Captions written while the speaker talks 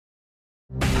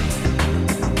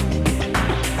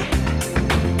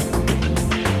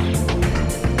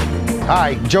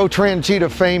Hi, Joe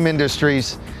Tranchita, Fame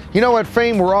Industries. You know, at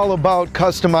Fame, we're all about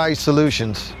customized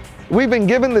solutions. We've been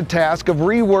given the task of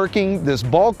reworking this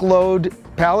bulk load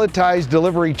palletized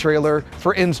delivery trailer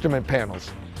for instrument panels.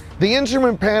 The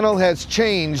instrument panel has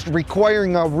changed,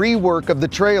 requiring a rework of the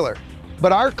trailer.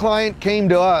 But our client came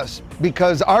to us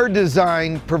because our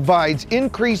design provides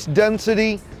increased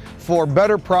density for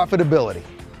better profitability.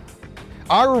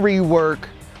 Our rework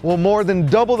will more than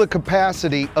double the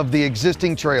capacity of the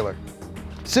existing trailer.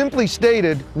 Simply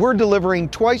stated, we're delivering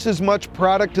twice as much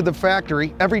product to the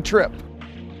factory every trip.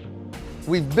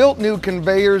 We've built new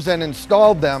conveyors and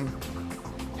installed them,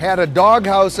 had a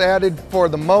doghouse added for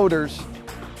the motors.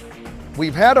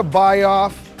 We've had a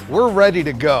buy-off, we're ready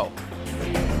to go.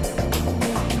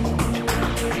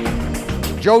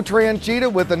 Joe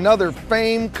Tranchita with another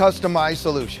Fame customized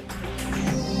solution.